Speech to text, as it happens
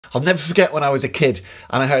I'll never forget when I was a kid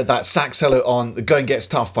and I heard that sax solo on The Going Gets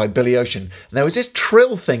Tough by Billy Ocean. And there was this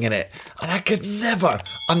trill thing in it and I could never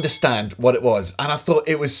understand what it was. And I thought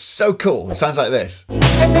it was so cool. It sounds like this.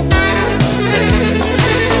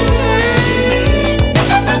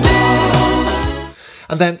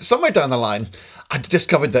 And then somewhere down the line, I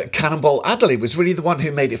discovered that Cannonball Adderley was really the one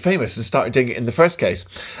who made it famous and started doing it in the first case.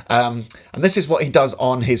 And this is what he does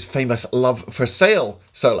on his famous Love for Sale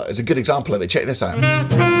solo. It's a good example of it. Check this out.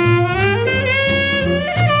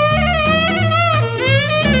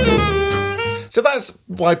 So that's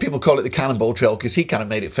why people call it the Cannonball Trill, because he kind of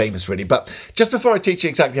made it famous, really. But just before I teach you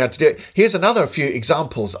exactly how to do it, here's another few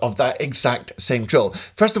examples of that exact same trill.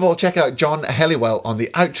 First of all, check out John Helliwell on the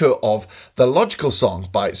outro of The Logical Song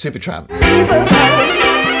by Supertramp.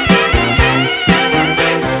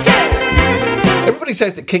 Everybody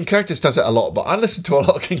says that King Curtis does it a lot, but I listened to a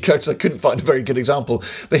lot of King Curtis. I couldn't find a very good example.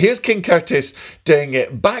 But here's King Curtis doing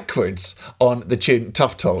it backwards on the tune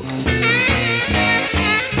Tough Talk.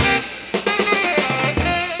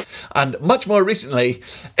 And much more recently,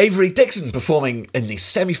 Avery Dixon performing in the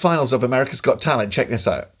semi-finals of America's Got Talent. Check this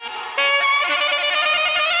out.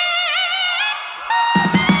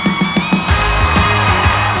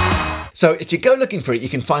 So if you go looking for it, you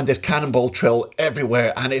can find this Cannonball Trill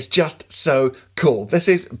everywhere, and it's just so cool. This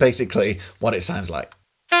is basically what it sounds like.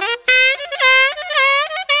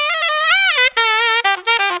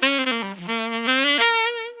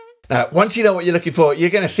 Now, once you know what you're looking for, you're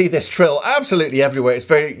going to see this trill absolutely everywhere. It's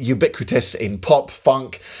very ubiquitous in pop,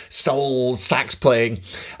 funk, soul, sax playing.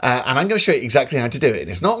 And I'm going to show you exactly how to do it.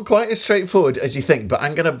 It's not quite as straightforward as you think, but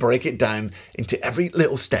I'm going to break it down into every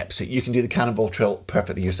little step so you can do the Cannonball Trill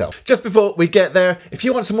perfectly yourself. Just before we get there, if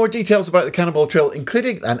you want some more details about the Cannonball Trill,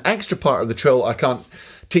 including an extra part of the trill I can't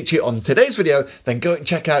teach you on today's video, then go and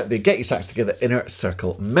check out the Get Your Sax Together Inner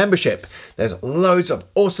Circle membership. There's loads of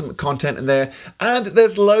awesome content in there, and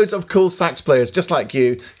there's loads of cool sax players just like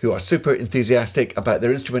you who are super enthusiastic about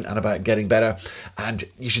their instrument and about getting better. And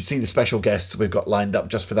you should see the special guests we've got lined up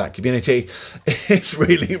just for that community. It's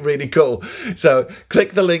really, really cool. So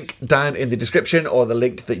click the link down in the description or the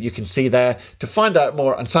link that you can see there to find out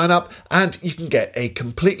more and sign up, and you can get a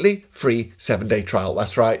completely free 7-day trial.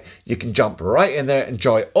 That's right. You can jump right in there and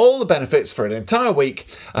enjoy all the benefits for an entire week,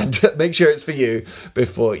 and make sure it's for you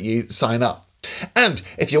before you sign up. And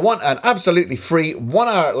if you want an absolutely free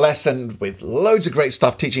 1-hour lesson with loads of great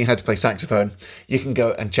stuff teaching you how to play saxophone, you can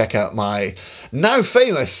go and check out my now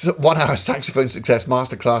famous 1-hour saxophone success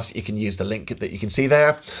masterclass. You can use the link that you can see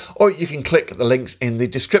there, or you can click the links in the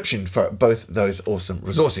description for both those awesome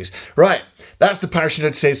resources. Right, that's the parachute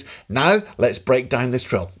notices. Now let's break down this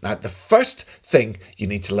trill. Now the first thing you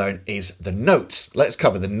need to learn is the notes. Let's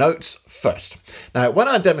cover the notes first. Now when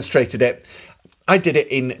I demonstrated it, I did it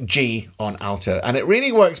in G on alto, and it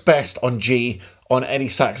really works best on G on any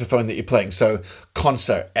saxophone that you're playing. So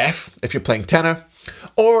concert F if you're playing tenor,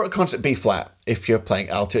 or concert B flat if you're playing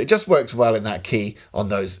alto. It just works well in that key on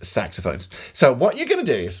those saxophones. So what you're going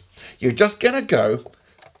to do is you're just going to go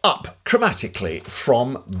up chromatically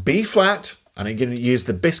from B flat, and you're going to use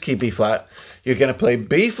the Bis key B flat. You're going to play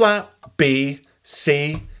B flat, B,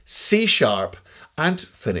 C, C sharp, and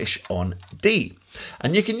finish on D.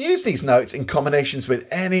 And you can use these notes in combinations with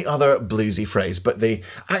any other bluesy phrase, but the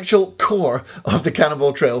actual core of the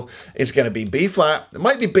Cannonball Trill is going to be B flat. It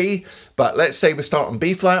might be B, but let's say we start on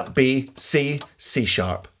B flat, B, C, C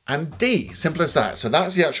sharp, and D. Simple as that. So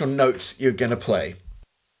that's the actual notes you're going to play.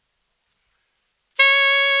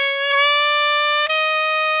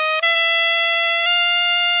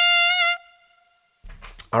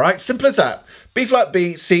 All right, simple as that. B flat,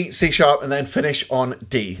 B, C, C sharp, and then finish on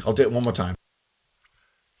D. I'll do it one more time.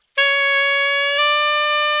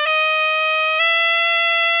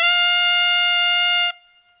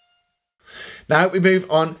 Now we move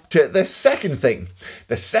on to the second thing.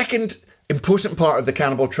 The second important part of the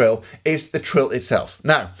Cannonball Trill is the trill itself.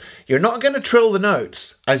 Now, you're not going to trill the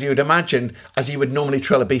notes as you would imagine, as you would normally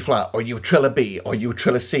trill a B flat, or you would trill a B, or you would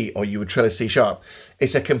trill a C, or you would trill a C sharp.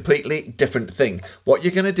 It's a completely different thing. What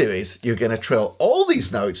you're going to do is you're going to trill all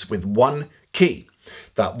these notes with one key.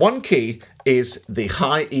 That one key is the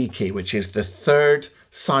high E key, which is the third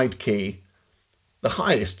side key, the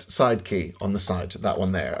highest side key on the side, that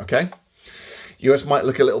one there, okay? Yours might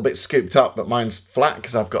look a little bit scooped up, but mine's flat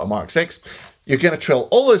because I've got a Mark 6. You're going to trill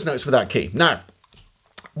all those notes with that key. Now,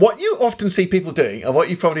 what you often see people doing, and what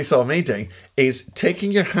you probably saw me doing, is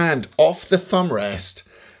taking your hand off the thumb rest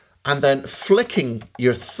and then flicking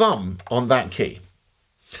your thumb on that key.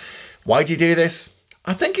 Why do you do this?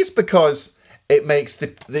 I think it's because it makes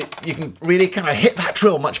you can really kind of hit that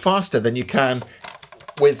trill much faster than you can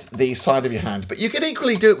with the side of your hand, but you can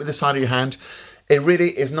equally do it with the side of your hand. It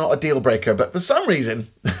really is not a deal breaker, but for some reason,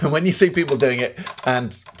 when you see people doing it,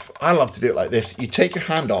 and I love to do it like this, you take your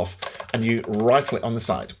hand off and you rifle it on the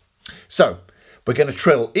side. So we're going to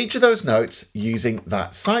trill each of those notes using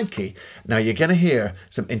that side key. Now you're going to hear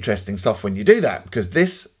some interesting stuff when you do that, because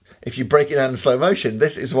this, if you break it down in slow motion,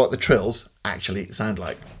 this is what the trills actually sound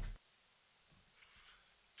like.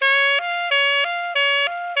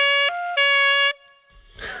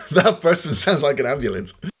 That first one sounds like an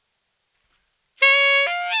ambulance.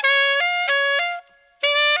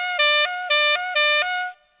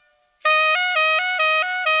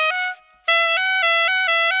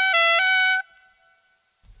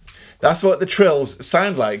 That's what the trills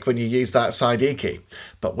sound like when you use that side E key,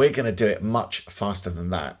 but we're going to do it much faster than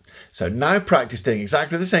that. So now practice doing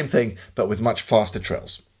exactly the same thing, but with much faster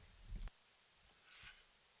trills.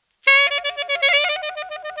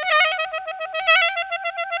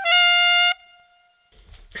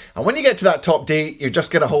 And when you get to that top D, you're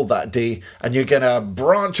just going to hold that D and you're going to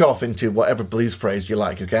branch off into whatever blues phrase you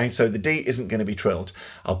like, okay? So the D isn't going to be trilled.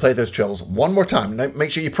 I'll play those trills one more time. Now,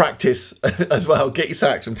 make sure you practice as well. Get your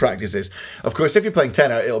sax and practice this. Of course, if you're playing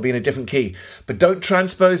tenor, it'll be in a different key. But don't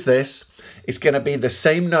transpose this. It's going to be the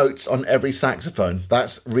same notes on every saxophone.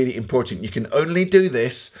 That's really important. You can only do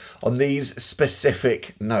this on these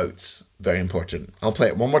specific notes. Very important. I'll play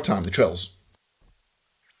it one more time, the trills.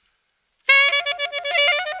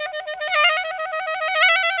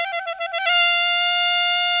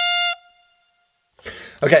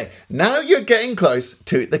 Okay, now you're getting close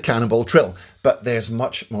to the Cannonball Trill, but there's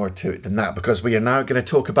much more to it than that, because we are now going to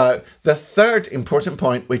talk about the third important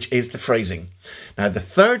point, which is the phrasing. Now, the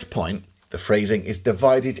third point, the phrasing, is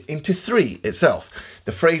divided into three itself.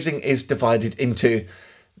 The phrasing is divided into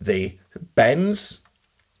the bends,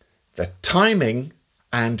 the timing,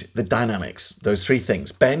 and the dynamics. Those three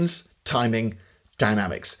things: bends, timing,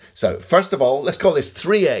 dynamics. So first of all, let's call this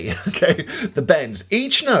 3A, okay? The bends.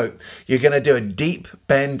 Each note, you're going to do a deep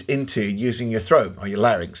bend into using your throat or your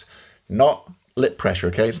larynx, not lip pressure,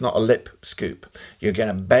 okay? It's not a lip scoop. You're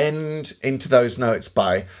going to bend into those notes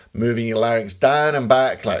by moving your larynx down and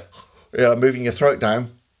back, like, you know, moving your throat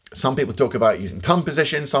down. Some people talk about using tongue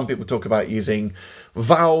position. Some people talk about using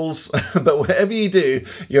vowels. But whatever you do,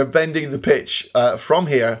 you're bending the pitch from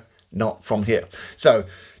here, not from here. So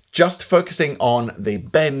just focusing on the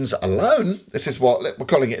bends alone, this is what, we're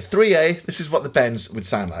calling it 3A, this is what the bends would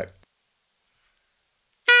sound like.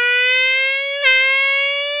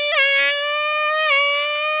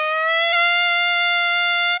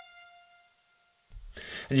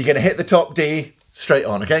 And you're going to hit the top D straight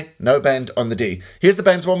on, okay? No bend on the D. Here's the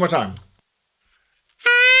bends one more time.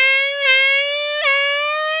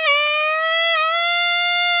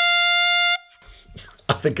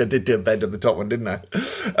 I think I did do a bend on the top one, didn't I?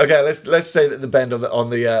 Okay, let's say that the bend on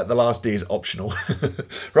the last D is optional.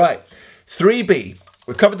 Right, 3B.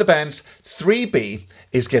 We've covered the bends. 3B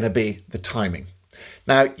is going to be the timing.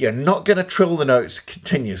 Now, you're not going to trill the notes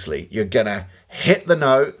continuously. You're going to hit the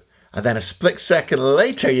note, and then a split second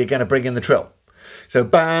later, you're going to bring in the trill. So,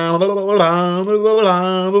 yeah,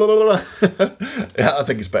 I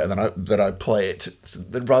think it's better that I play it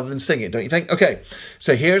rather than sing it, don't you think? Okay,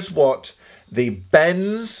 so here's what the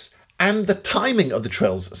bends and the timing of the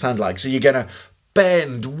trills sound like. So you're going to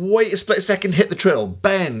bend, wait a split second, hit the trill,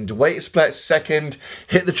 bend, wait a split second,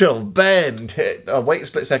 hit the trill, bend, wait a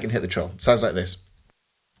split second, hit the trill. Sounds like this.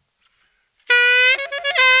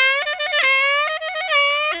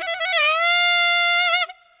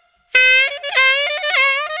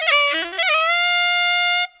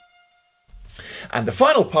 And the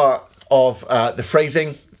final part of the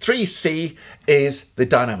phrasing, 3C, is the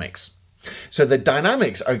dynamics. So the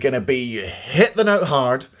dynamics are going to be, you hit the note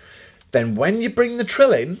hard, then when you bring the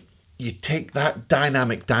trill in, you take that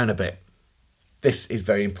dynamic down a bit. This is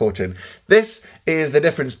very important. This is the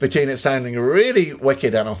difference between it sounding really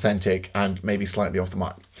wicked and authentic and maybe slightly off the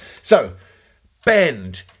mark. So,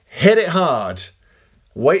 bend, hit it hard,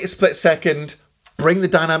 wait a split second, bring the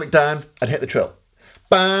dynamic down and hit the trill.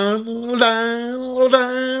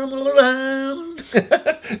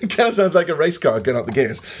 It kind of sounds like a race car going up the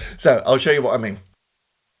gears. So I'll show you what I mean.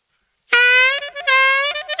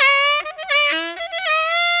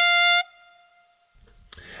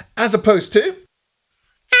 As opposed to...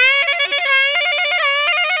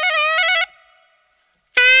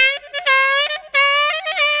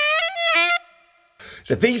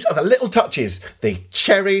 So these are the little touches, the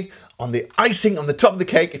cherry on the icing on the top of the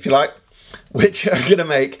cake, if you like, which are going to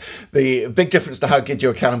make the big difference to how good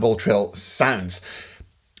your Cannonball Trill sounds.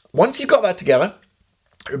 Once you've got that together,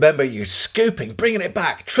 Remember, you're scooping, bringing it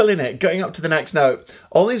back, trilling it, going up to the next note.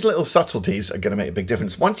 All these little subtleties are going to make a big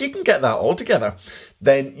difference. Once you can get that all together,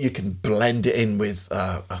 then you can blend it in with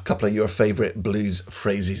a couple of your favourite blues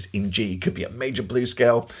phrases in G. Could be a major blues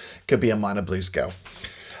scale, could be a minor blues scale.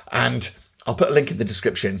 And I'll put a link in the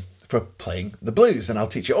description for playing the blues, and I'll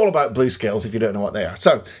teach you all about blues scales if you don't know what they are.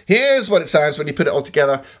 So here's what it sounds when you put it all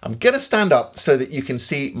together. I'm going to stand up so that you can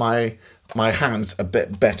see my hands a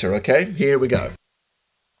bit better, okay? Here we go.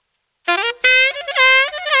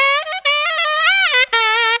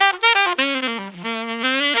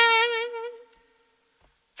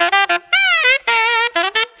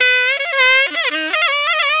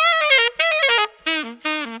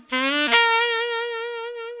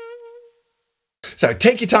 So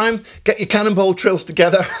take your time, get your Cannonball trills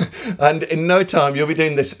together, and in no time you'll be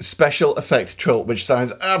doing this special effect trill, which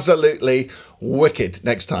sounds absolutely wicked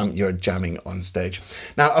next time you're jamming on stage.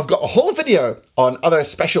 Now, I've got a whole video on other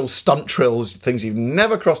special stunt trills, things you've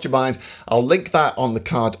never crossed your mind. I'll link that on the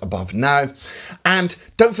card above now. And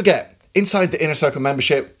don't forget, inside the Inner Circle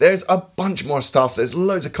membership, there's a bunch more stuff. There's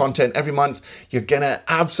loads of content every month. You're gonna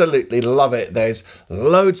absolutely love it. There's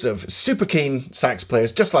loads of super keen sax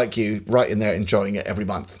players just like you right in there enjoying it every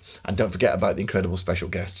month. And don't forget about the incredible special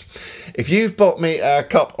guests. If you've bought me a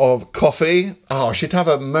cup of coffee, oh, I should have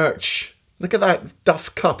a merch. Look at that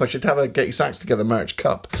Duff cup. I should have a Get Your Sax Together merch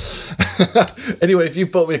cup. Anyway, if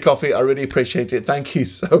you've bought me a coffee, I really appreciate it. Thank you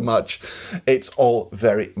so much. It's all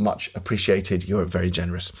very much appreciated. You're very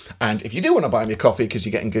generous. And if you do want to buy me a coffee because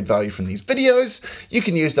you're getting good value from these videos, you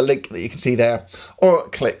can use the link that you can see there or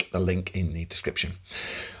click the link in the description.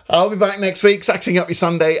 I'll be back next week, saxing up your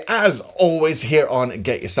Sunday, as always, here on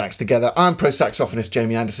Get Your Sax Together. I'm pro saxophonist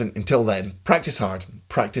Jamie Anderson. Until then, practice hard,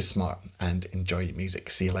 practice smart, and enjoy your music.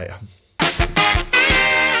 See you later.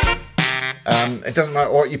 It doesn't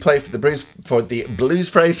matter what you play for the blues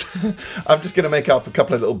phrase. I'm just going to make up a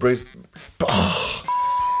couple of little blues. Oh,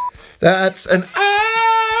 that's an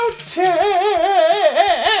outtake.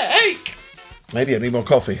 Maybe I need more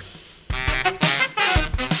coffee.